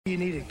You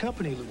needed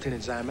company,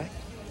 Lieutenant Zymak.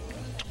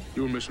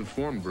 You were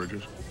misinformed,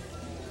 Bridges.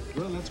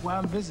 Well, that's why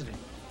I'm visiting.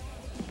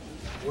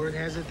 Word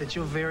has it that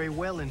you're very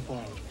well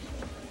informed.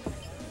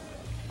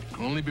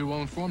 I'll only be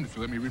well informed if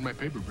you let me read my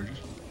paper, Bridges.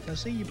 Now,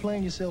 see, you're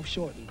playing yourself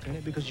short,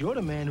 Lieutenant, because you're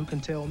the man who can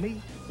tell me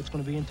what's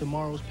going to be in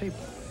tomorrow's paper.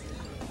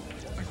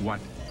 Like what?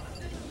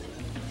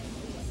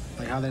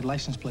 Like how that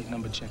license plate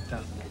number checked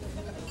out.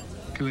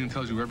 Killian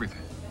tells you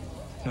everything.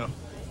 No,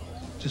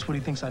 just what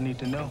he thinks I need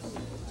to know.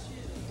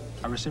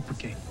 I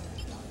reciprocate.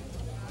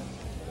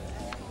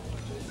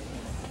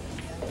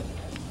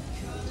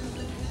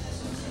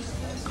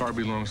 Car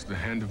belongs to the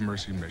Hand of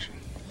Mercy mission.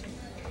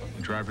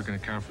 The driver can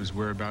account for his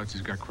whereabouts.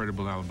 He's got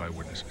credible alibi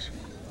witnesses.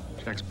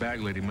 Jack's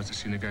bag lady must have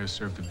seen the guy who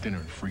served him dinner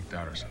and freaked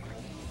out or something.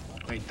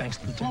 Wait, thanks,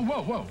 Lieutenant.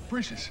 Whoa,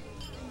 Bridges.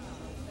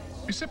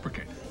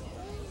 Reciprocate.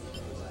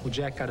 Well,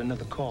 Jack got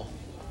another call.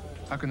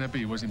 How can that be?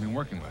 He wasn't even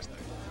working last night.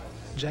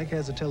 Jack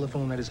has a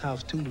telephone at his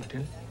house, too,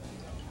 Lieutenant.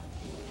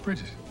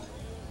 Bridges,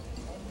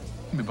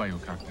 let me buy you a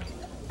cocktail.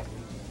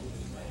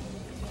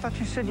 I thought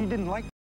you said you didn't like